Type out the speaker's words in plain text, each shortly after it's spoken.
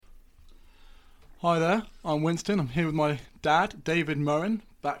Hi there, I'm Winston. I'm here with my dad, David Murren,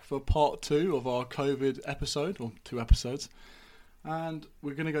 back for part 2 of our COVID episode, or 2 episodes. And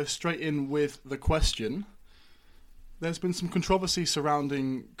we're going to go straight in with the question. There's been some controversy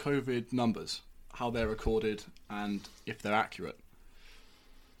surrounding COVID numbers, how they're recorded and if they're accurate.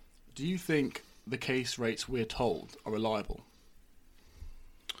 Do you think the case rates we're told are reliable?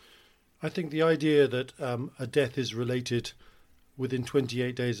 I think the idea that a death is related within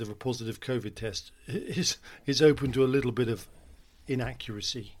 28 days of a positive COVID test is open to a little bit of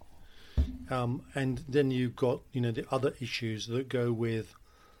inaccuracy. And then you've got, the other issues that go with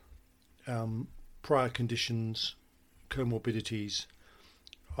prior conditions, comorbidities.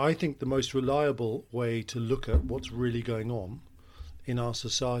 I think the most reliable way to look at what's really going on in our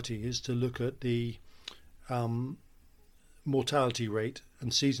society is to look at the mortality rate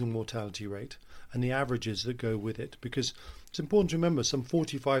and seasonal mortality rate and the averages that go with it, because it's important to remember some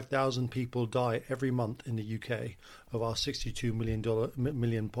 45,000 people die every month in the UK of our 62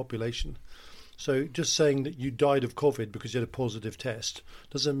 million population. So just saying that you died of COVID because you had a positive test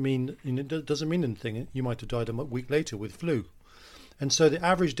doesn't mean anything. You might have died a week later with flu. And so the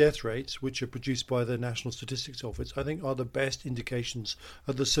average death rates, which are produced by the National Statistics Office, I think are the best indications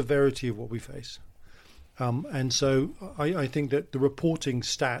of the severity of what we face. And so I think that the reporting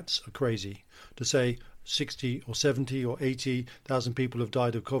stats are crazy. To say 60 or 70 or 80,000 people have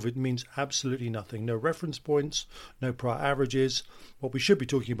died of COVID means absolutely nothing. No reference points, no prior averages. What we should be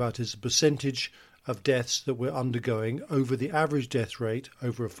talking about is the percentage of deaths that we're undergoing over the average death rate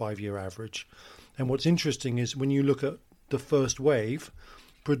over a 5-year average. And what's interesting is when you look at the first wave,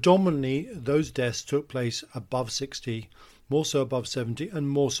 predominantly those deaths took place above 60, more so above 70, and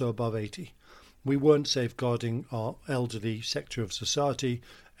more so above 80. We weren't safeguarding our elderly sector of society,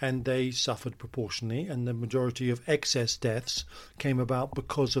 and they suffered proportionally, and the majority of excess deaths came about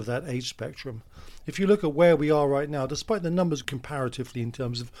because of that age spectrum. If you look at where we are right now, despite the numbers comparatively in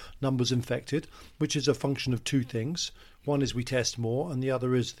terms of numbers infected, which is a function of two things, one is we test more and the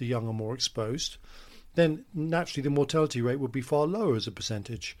other is the young are more exposed, then naturally the mortality rate would be far lower as a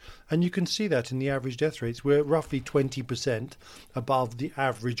percentage. And you can see that in the average death rates. We're roughly 20% above the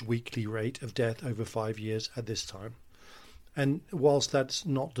average weekly rate of death over 5 years at this time. And whilst that's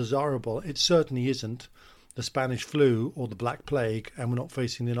not desirable, it certainly isn't the Spanish flu or the Black Plague, and we're not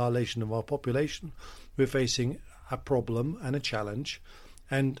facing the annihilation of our population. We're facing a problem and a challenge.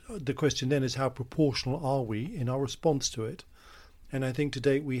 And the question then is, how proportional are we in our response to it? And I think to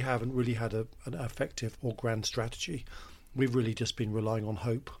date we haven't really had an effective or grand strategy. We've really just been relying on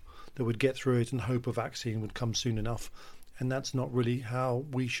hope that we'd get through it and hope a vaccine would come soon enough. And that's not really how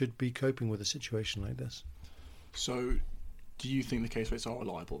we should be coping with a situation like this. So do you think the case rates are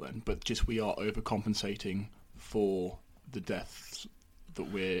reliable then, but just we are overcompensating for the deaths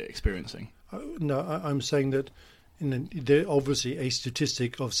that we're experiencing? No, I'm saying that there's obviously a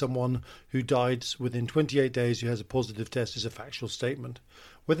statistic of someone who died within 28 days who has a positive test is a factual statement.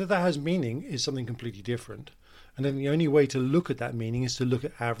 Whether that has meaning is something completely different. And then the only way to look at that meaning is to look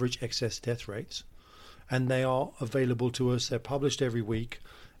at average excess death rates. And they are available to us. They're published every week.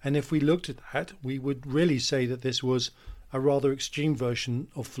 And if we looked at that, we would really say that this was a rather extreme version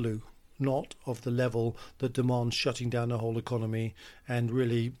of flu, not of the level that demands shutting down the whole economy and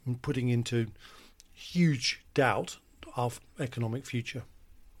really putting into huge doubt our economic future.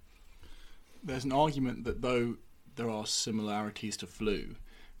 There's an argument that though there are similarities to flu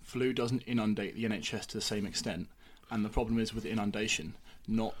doesn't inundate the NHS to the same extent, and the problem is with inundation,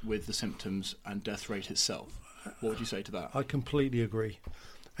 not with the symptoms and death rate itself. What would you say to that? I completely agree.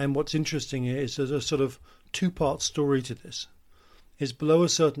 And what's interesting is there's a sort of two-part story to this. Is below a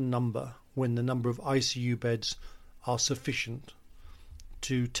certain number, when the number of ICU beds are sufficient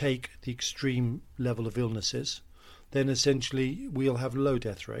to take the extreme level of illnesses, then essentially we'll have low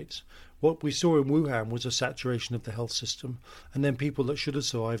death rates. What we saw in Wuhan was a saturation of the health system, and then people that should have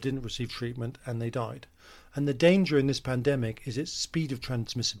survived didn't receive treatment and they died. And the danger in this pandemic is its speed of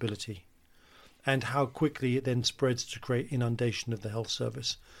transmissibility and how quickly it then spreads to create inundation of the health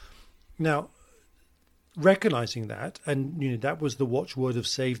service. Now, recognizing that, and that was the watchword of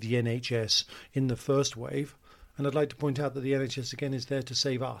Save the NHS in the first wave, and I'd like to point out that the NHS again is there to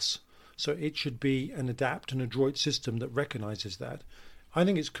save us. So it should be an adapt and adroit system that recognises that. I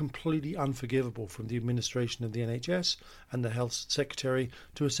think it's completely unforgivable from the administration of the NHS and the Health Secretary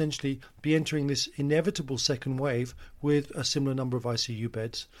to essentially be entering this inevitable second wave with a similar number of ICU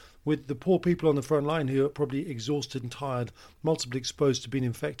beds, with the poor people on the front line who are probably exhausted and tired, multiply exposed to being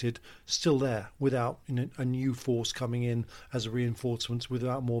infected, still there without a new force coming in as a reinforcement,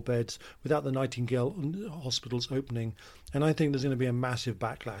 without more beds, without the Nightingale hospitals opening. And I think there's going to be a massive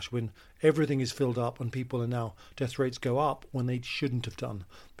backlash when everything is filled up and people are now, death rates go up when they shouldn't have done,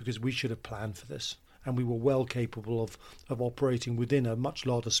 because we should have planned for this. And we were well capable of operating within a much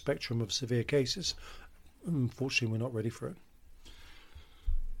larger spectrum of severe cases. Unfortunately, we're not ready for it.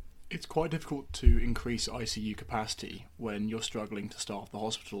 It's quite difficult to increase ICU capacity when you're struggling to staff the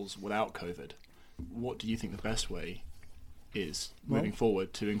hospitals without COVID. What do you think the best way is moving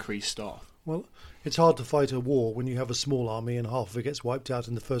forward to increase staff? Well, it's hard to fight a war when you have a small army and half of it gets wiped out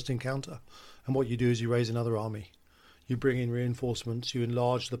in the first encounter. And what you do is you raise another army. You bring in reinforcements, you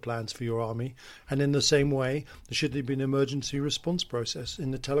enlarge the plans for your army, and in the same way, there should be an emergency response process.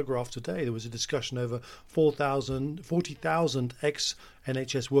 In the Telegraph today, there was a discussion over 40,000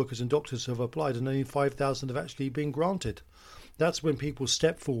 ex-NHS workers and doctors who have applied, and only 5,000 have actually been granted. That's when people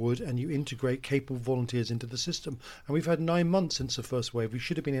step forward and you integrate capable volunteers into the system. And we've had 9 months since the first wave. We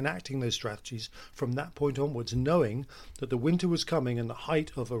should have been enacting those strategies from that point onwards, knowing that the winter was coming and the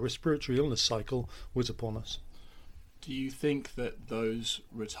height of a respiratory illness cycle was upon us. Do you think that those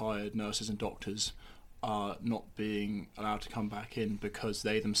retired nurses and doctors are not being allowed to come back in because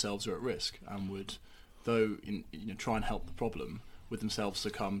they themselves are at risk and would, though try and help the problem, would themselves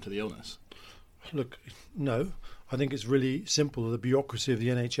succumb to the illness? Look, no. I think it's really simple. The bureaucracy of the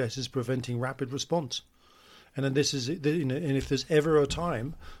NHS is preventing rapid response. And then this is, and if there's ever a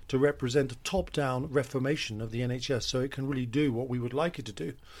time to represent a top-down reformation of the NHS so it can really do what we would like it to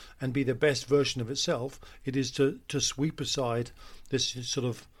do and be the best version of itself, it is to sweep aside this sort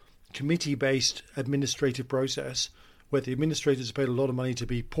of committee-based administrative process where the administrators are paid a lot of money to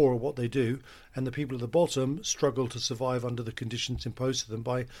be poor at what they do and the people at the bottom struggle to survive under the conditions imposed to them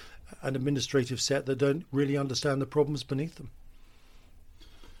by an administrative set that don't really understand the problems beneath them.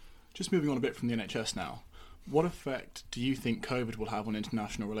 Just moving on a bit from the NHS now. What effect do you think COVID will have on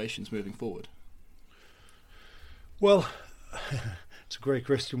international relations moving forward? Well, it's a great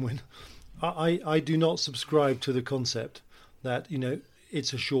question, Wyn. I do not subscribe to the concept that,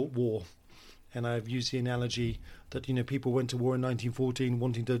 it's a short war. And I've used the analogy that, people went to war in 1914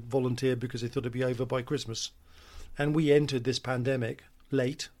 wanting to volunteer because they thought it'd be over by Christmas. And we entered this pandemic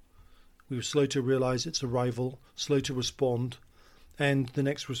late. We were slow to realise its arrival, slow to respond. And the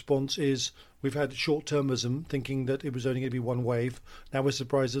next response is we've had short-termism, thinking that it was only going to be one wave. Now we're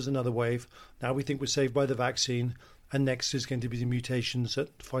surprised there's another wave. Now we think we're saved by the vaccine. And next is going to be the mutations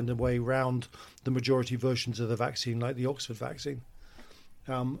that find a way round the majority versions of the vaccine, like the Oxford vaccine.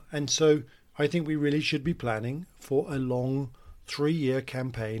 And so I think we really should be planning for a long 3-year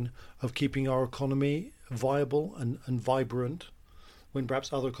campaign of keeping our economy viable and vibrant when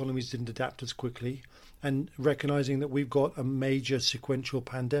perhaps other economies didn't adapt as quickly, and recognising that we've got a major sequential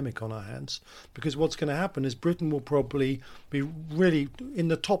pandemic on our hands. Because what's going to happen is Britain will probably be really in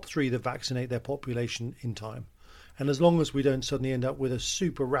the top 3 that vaccinate their population in time. And as long as we don't suddenly end up with a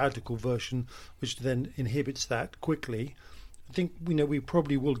super radical version which then inhibits that quickly, I think we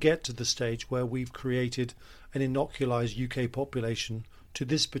probably will get to the stage where we've created an inoculized UK population to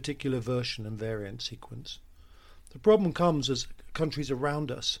this particular version and variant sequence. The problem comes as countries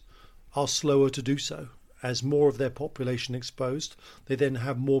around us are slower to do so. As more of their population exposed, they then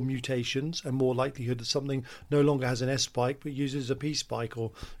have more mutations and more likelihood that something no longer has an S spike but uses a P spike,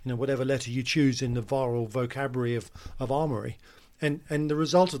 or whatever letter you choose in the viral vocabulary of armory. And the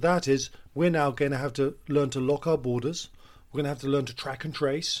result of that is we're now going to have to learn to lock our borders. We're going to have to learn to track and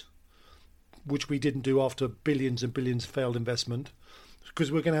trace, which we didn't do after billions and billions of failed investment, because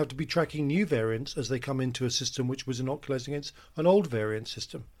we're going to have to be tracking new variants as they come into a system which was inoculating against an old variant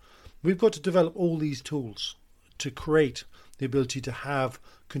system. We've got to develop all these tools to create the ability to have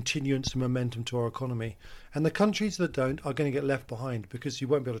continuance and momentum to our economy. And the countries that don't are going to get left behind because you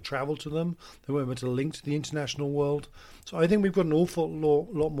won't be able to travel to them. They won't be able to link to the international world. So I think we've got an awful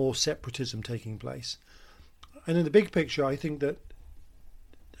lot more separatism taking place. And in the big picture, I think that,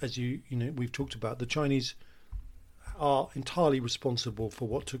 as we've talked about, the Chinese are entirely responsible for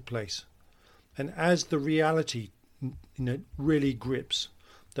what took place. And as the reality, really grips,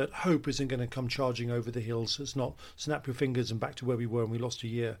 that hope isn't going to come charging over the hills. It's not snap your fingers and back to where we were and we lost a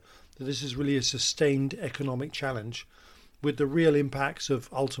year. That this is really a sustained economic challenge with the real impacts of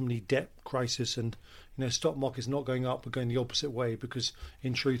ultimately debt crisis and stock markets not going up but going the opposite way, because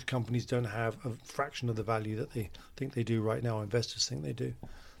in truth companies don't have a fraction of the value that they think they do right now. Investors think they do.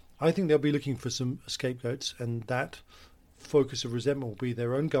 I think they'll be looking for some scapegoats, and that focus of resentment will be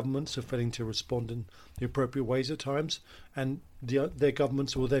their own governments are failing to respond in the appropriate ways at times, and their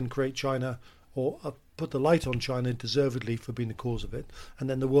governments will then create China or put the light on China deservedly for being the cause of it, and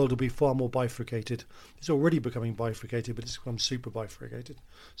then the world will be far more bifurcated. It's already becoming bifurcated, but it's become super bifurcated.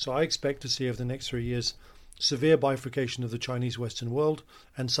 So I expect to see over the next 3 years severe bifurcation of the Chinese Western world,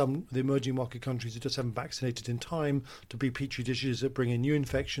 and some of the emerging market countries that just haven't vaccinated in time to be petri dishes that bring in new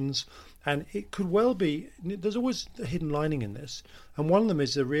infections. And it could well be, there's always a hidden lining in this, and one of them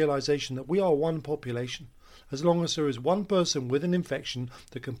is the realization that we are one population. As long as there is one person with an infection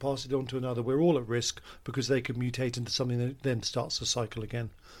that can pass it on to another, we're all at risk because they could mutate into something that then starts the cycle again.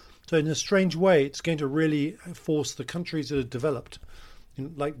 So in a strange way, it's going to really force the countries that are developed,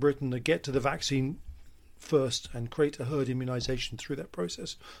 like Britain, to get to the vaccine first and create a herd immunization through that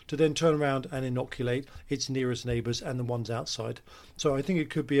process to then turn around and inoculate its nearest neighbors and the ones outside. So I think it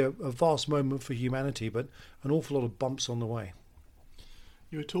could be a vast moment for humanity, but an awful lot of bumps on the way.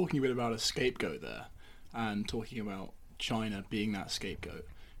 You were talking a bit about a scapegoat there and talking about China being that scapegoat.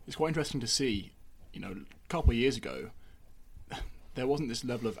 It's quite interesting to see, a couple of years ago, there wasn't this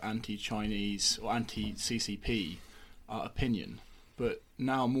level of anti-Chinese or anti-CCP opinion. But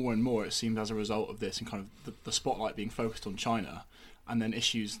now more and more it seems as a result of this and kind of the spotlight being focused on China and then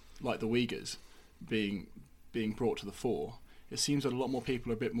issues like the Uyghurs being brought to the fore, it seems that a lot more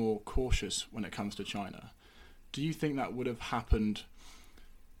people are a bit more cautious when it comes to China. Do you think that would have happened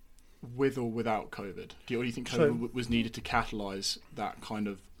with or without COVID? Or do you think COVID was needed to catalyse that kind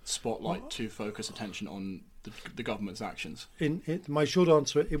of spotlight to focus attention on the government's actions? My short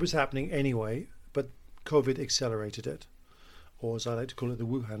answer, it was happening anyway, but COVID accelerated it. Or as I like to call it, the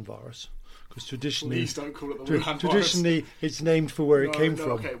Wuhan virus, because traditionally, please don't call it the Wuhan traditionally virus. It's named for where it came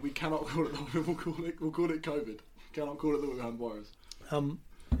from. Okay, we cannot call it. We'll call it COVID. Cannot call it the Wuhan virus.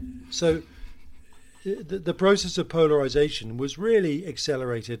 So the process of polarization was really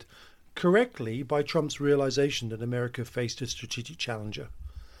accelerated correctly by Trump's realization that America faced a strategic challenger,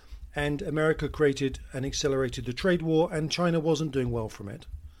 and America created and accelerated the trade war, and China wasn't doing well from it.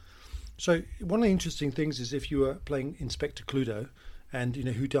 So one of the interesting things is if you were playing Inspector Cluedo and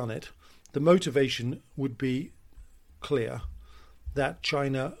who done it, the motivation would be clear that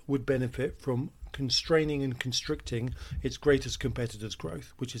China would benefit from constraining and constricting its greatest competitor's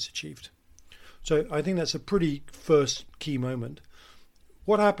growth, which is achieved. So I think that's a pretty first key moment.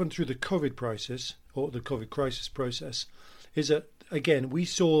 What happened through the COVID crisis or the COVID crisis process is that, again, we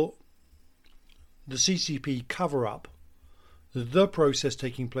saw the CCP cover up the process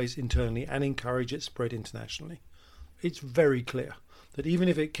taking place internally and encourage its spread internationally. It's very clear that even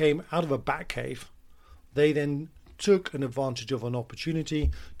if it came out of a bat cave, they then took an advantage of an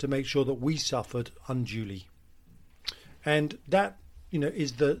opportunity to make sure that we suffered unduly. And that,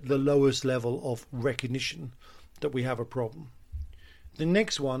 is the lowest level of recognition that we have a problem. The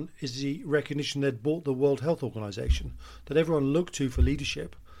next one is the recognition they'd bought the World Health Organization, that everyone looked to for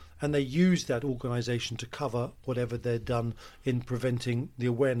leadership, and they used that organization to cover whatever they'd done in preventing the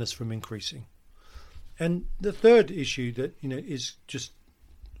awareness from increasing. And the third issue that is just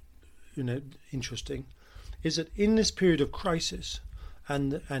interesting is that in this period of crisis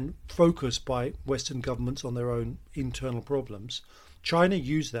and focus by Western governments on their own internal problems, China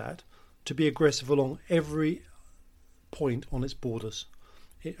used that to be aggressive along every point on its borders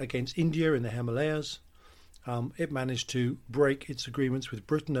against India in the Himalayas. It managed to break its agreements with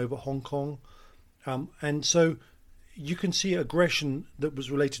Britain over Hong Kong. And so you can see aggression that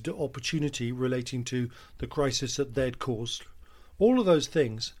was related to opportunity relating to the crisis that they'd caused. All of those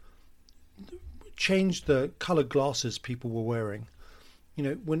things changed the coloured glasses people were wearing.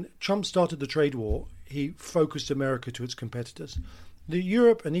 When Trump started the trade war, he focused America to its competitors.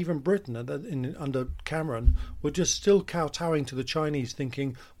 Europe and even Britain under Cameron were just still kowtowing to the Chinese,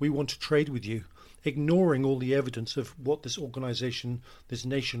 thinking, we want to trade with you, ignoring all the evidence of what this organization, this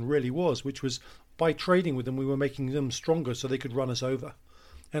nation really was, which was by trading with them, we were making them stronger so they could run us over.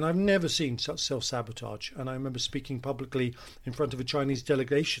 And I've never seen such self-sabotage. And I remember speaking publicly in front of a Chinese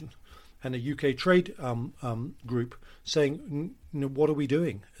delegation and a UK trade group saying, what are we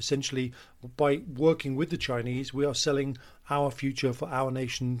doing? Essentially, by working with the Chinese, we are selling our future for our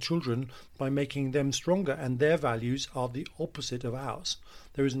nation children by making them stronger, and their values are the opposite of ours.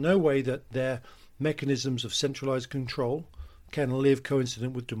 There is no way that their mechanisms of centralized control can live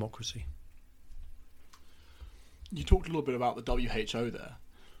coincident with democracy. You talked a little bit about the WHO there,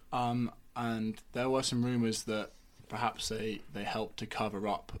 and there were some rumours that perhaps they helped to cover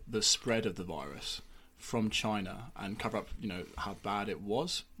up the spread of the virus from China and cover up, how bad it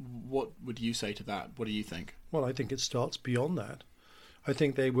was. What would you say to that? What do you think? Well, I think it starts beyond that. I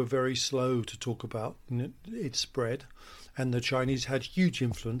think they were very slow to talk about its spread. And the Chinese had huge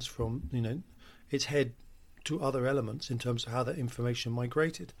influence from, its head to other elements in terms of how that information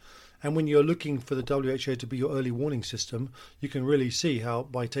migrated. And when you're looking for the WHO to be your early warning system, you can really see how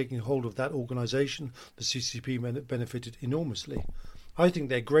by taking hold of that organisation, the CCP benefited enormously. I think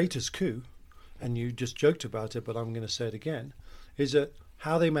their greatest coup, and you just joked about it, but I'm going to say it again, is that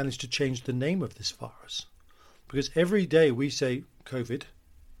how they managed to change the name of this virus. Because every day we say COVID,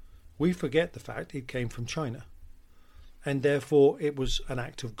 we forget the fact it came from China. And therefore it was an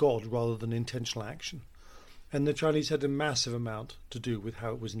act of God rather than intentional action. And the Chinese had a massive amount to do with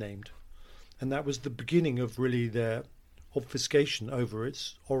how it was named. And that was the beginning of really their obfuscation over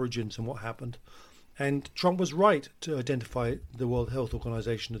its origins and what happened. And Trump was right to identify the World Health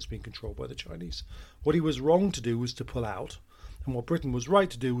Organization as being controlled by the Chinese. What he was wrong to do was to pull out. And what Britain was right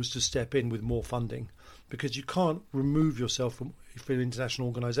to do was to step in with more funding. Because you can't remove yourself from international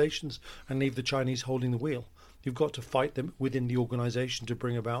organizations and leave the Chinese holding the wheel. You've got to fight them within the organization to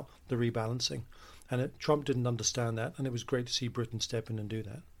bring about the rebalancing. And Trump didn't understand that, and it was great to see Britain step in and do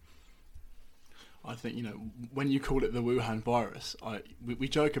that. I think, when you call it the Wuhan virus, we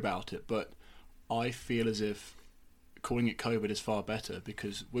joke about it, but I feel as if calling it COVID is far better,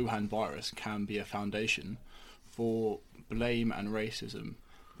 because Wuhan virus can be a foundation for blame and racism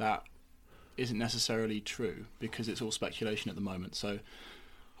that isn't necessarily true, because it's all speculation at the moment. So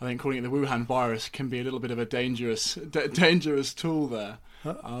I think calling it the Wuhan virus can be a little bit of a dangerous tool there.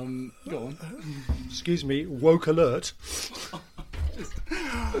 Go on. Excuse me, woke alert.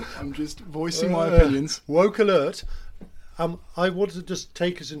 I'm just voicing my opinions. Woke alert. I wanted to just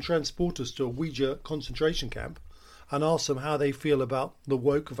take us and transport us to a Uyghur concentration camp and ask them how they feel about the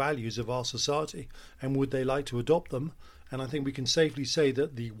woke values of our society and would they like to adopt them. And I think we can safely say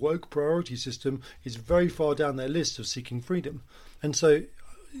that the woke priority system is very far down their list of seeking freedom. And so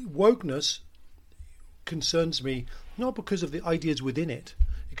wokeness concerns me not because of the ideas within it.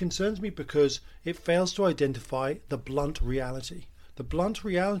 It concerns me because it fails to identify the blunt reality. The blunt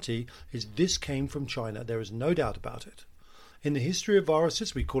reality is this came from China. There is no doubt about it. In the history of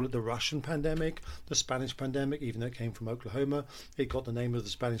viruses, we call it the Russian pandemic, the Spanish pandemic, even though it came from Oklahoma. It got the name of the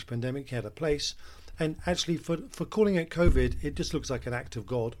Spanish pandemic, it had a place. And actually, for calling it COVID, it just looks like an act of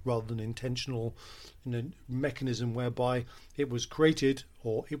God rather than an intentional mechanism whereby it was created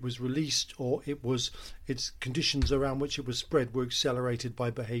or it was released or its conditions around which it was spread were accelerated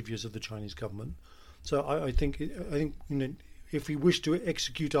by behaviours of the Chinese government. So I think if we wish to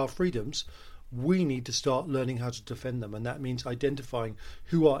execute our freedoms, we need to start learning how to defend them, and that means identifying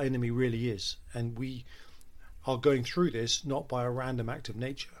who our enemy really is. And we are going through this not by a random act of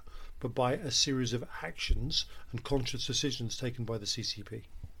nature, but by a series of actions and conscious decisions taken by the CCP.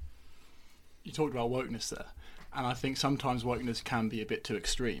 You talked about wokeness there, and I think sometimes wokeness can be a bit too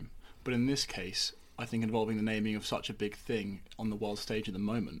extreme. But in this case, I think involving the naming of such a big thing on the world stage at the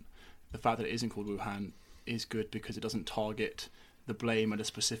moment, the fact that it isn't called Wuhan is good because it doesn't target the blame at a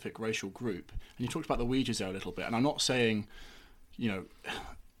specific racial group. And you talked about the Uyghurs there a little bit, and I'm not saying,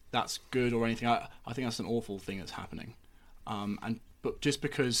 that's good or anything. I think that's an awful thing that's happening. But just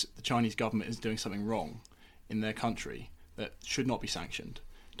because the Chinese government is doing something wrong in their country that should not be sanctioned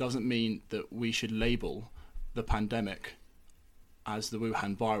doesn't mean that we should label the pandemic as the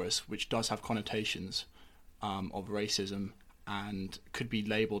Wuhan virus, which does have connotations of racism and could be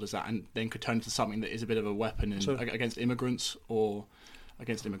labelled as that, and then could turn into something that is a bit of a weapon against immigrants or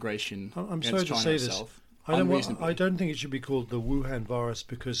against immigration. I'm sorry to say this. I don't think it should be called the Wuhan virus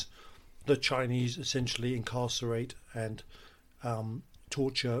because the Chinese essentially incarcerate and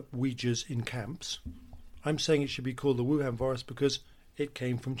torture Uyghurs in camps. I'm saying it should be called the Wuhan virus because it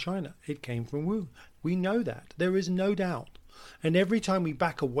came from China. It came from Wuhan. We know that. There is no doubt. And every time we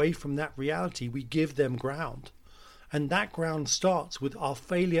back away from that reality, we give them ground. And that ground starts with our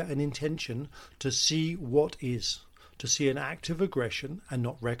failure and intention to see what is, to see an act of aggression and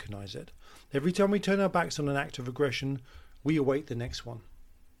not recognize it. Every time we turn our backs on an act of aggression, we await the next one.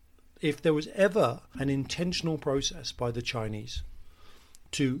 If there was ever an intentional process by the Chinese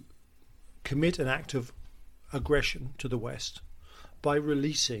to commit an act of aggression to the West by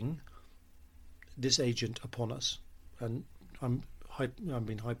releasing this agent upon us, and I'm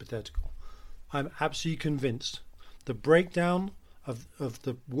being hypothetical, I'm absolutely convinced the breakdown of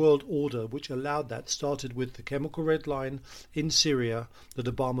the world order which allowed that started with the chemical red line in Syria that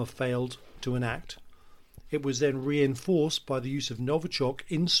Obama failed to enact. It was then reinforced by the use of Novichok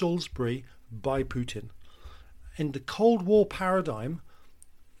in Salisbury by Putin. In the Cold War paradigm,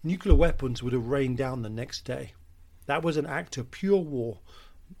 nuclear weapons would have rained down the next day. That was an act of pure war,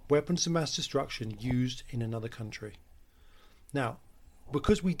 weapons of mass destruction used in another country. Now,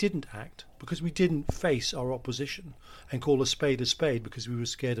 because we didn't act, because we didn't face our opposition and call a spade because we were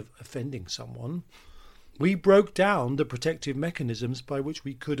scared of offending someone, we broke down the protective mechanisms by which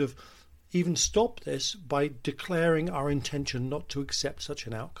we could have even stopped this by declaring our intention not to accept such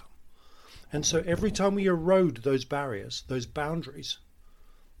an outcome. And so every time we erode those barriers, those boundaries,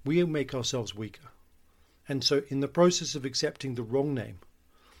 we make ourselves weaker. And so in the process of accepting the wrong name,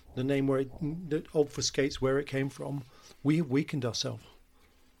 the name that obfuscates where it came from, we have weakened ourselves.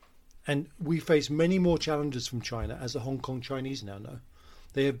 And we face many more challenges from China, as the Hong Kong Chinese now know.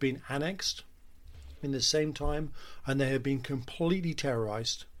 They have been annexed in the same time, and they have been completely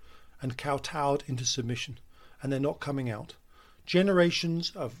terrorized and kowtowed into submission, and they're not coming out.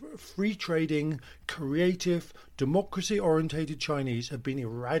 Generations of free trading, creative, democracy-orientated Chinese have been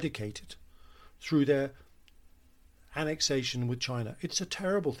eradicated through their annexation with China. It's a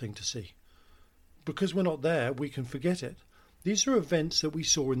terrible thing to see. Because we're not there, we can forget it. These are events that we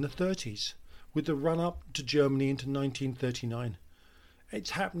saw in the 30s with the run-up to Germany into 1939.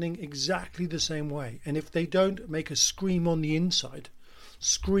 It's happening exactly the same way. And if they don't make a scream on the inside,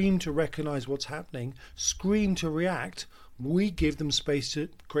 scream to recognize what's happening, scream to react, we give them space to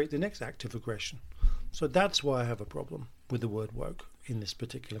create the next act of aggression. So that's why I have a problem with the word woke in this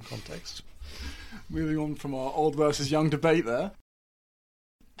particular context. Moving on from our old versus young debate there,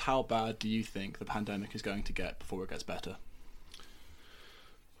 how bad do you think the pandemic is going to get before it gets better?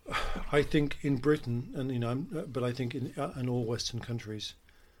 I think in Britain, and but I think in all Western countries,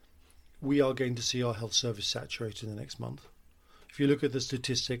 we are going to see our health service saturated in the next month. If you look at the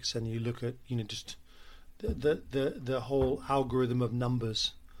statistics and you look at just the whole algorithm of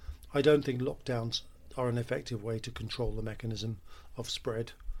numbers, I don't think lockdowns are an effective way to control the mechanism of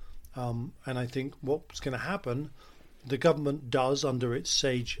spread. And I think what's going to happen, the government does under its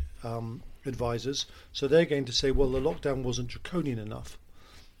sage advisors, so they're going to say, well, the lockdown wasn't draconian enough.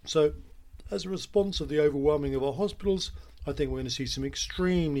 So as a response of the overwhelming of our hospitals, I think we're going to see some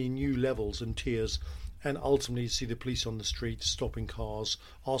extremely new levels and tiers, and ultimately see the police on the street stopping cars,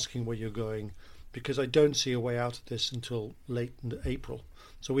 asking where you're going, because I don't see a way out of this until late in April.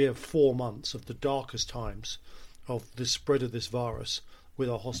 So we have 4 months of the darkest times of the spread of this virus with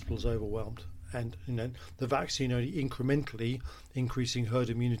our hospitals overwhelmed, and the vaccine only incrementally increasing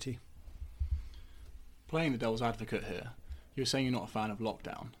herd immunity. Playing the devil's advocate here, you're saying you're not a fan of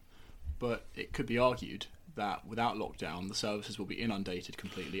lockdown, but it could be argued that without lockdown, the services will be inundated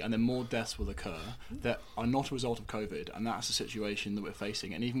completely, and then more deaths will occur that are not a result of COVID, and that's the situation that we're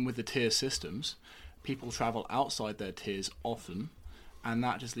facing. And even with the tier systems, people travel outside their tiers often, and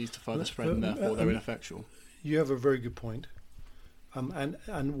that just leads to further spread, and therefore they're ineffectual. You have a very good point.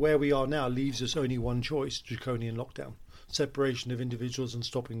 And where we are now leaves us only one choice: draconian lockdown, separation of individuals and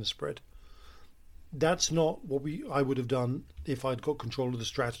stopping the spread. That's not what I would have done if I'd got control of the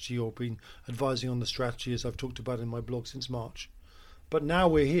strategy or been advising on the strategy, as I've talked about in my blog since March. But now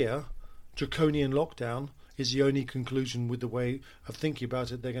we're here. Draconian lockdown is the only conclusion with the way of thinking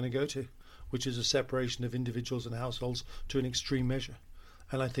about it they're going to go to, which is a separation of individuals and households to an extreme measure.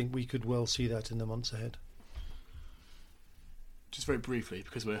 And I think we could well see that in the months ahead. Just very briefly,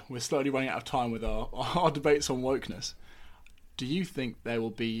 because we're slowly running out of time with our debates on wokeness, do you think there will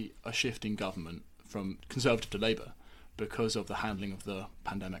be a shift in government from Conservative to Labour because of the handling of the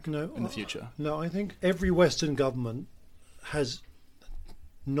pandemic in the future? No, I think every Western government has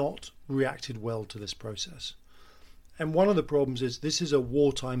not reacted well to this process. And one of the problems is this is a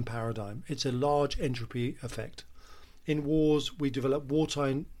wartime paradigm. It's a large entropy effect. In wars, we develop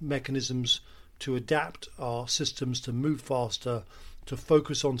wartime mechanisms to adapt our systems to move faster, to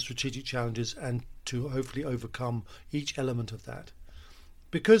focus on strategic challenges, and to hopefully overcome each element of that.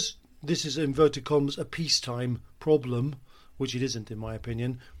 Because this is, inverted commas, a peacetime problem, which it isn't in my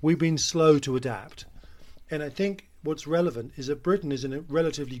opinion, we've been slow to adapt. And I think what's relevant is that Britain is in a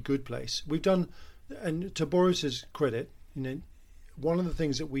relatively good place. We've done, and to Boris's credit, one of the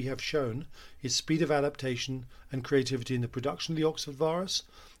things that we have shown is speed of adaptation and creativity in the production of the Oxford virus,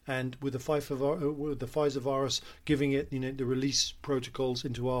 and with the Pfizer virus, giving it the release protocols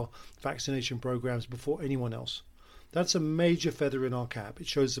into our vaccination programs before anyone else. That's a major feather in our cap. It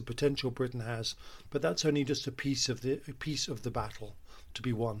shows the potential Britain has, but that's only just a piece of the battle to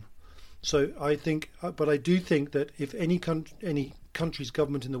be won. So I think, but I do think that if any country's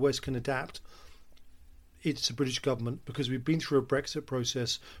government in the West can adapt, it's the British government, because we've been through a Brexit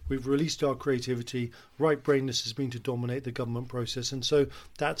process, we've released our creativity, right-brainedness has been to dominate the government process, and so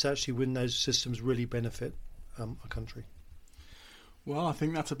that's actually when those systems really benefit a country. Well, I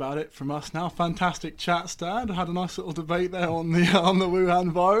think that's about it from us now. Fantastic chat, Stan. I had a nice little debate there on the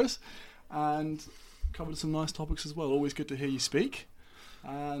Wuhan virus, and covered some nice topics as well. Always good to hear you speak.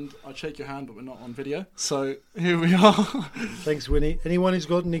 And I'd shake your hand, but we're not on video. So here we are. Thanks, Winnie. Anyone who's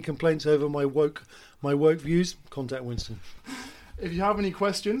got any complaints over my woke views, contact Winston. If you have any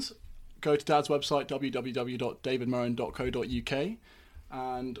questions, go to Dad's website, www.davidmurren.co.uk,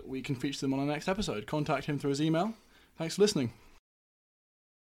 and we can feature them on our next episode. Contact him through his email. Thanks for listening.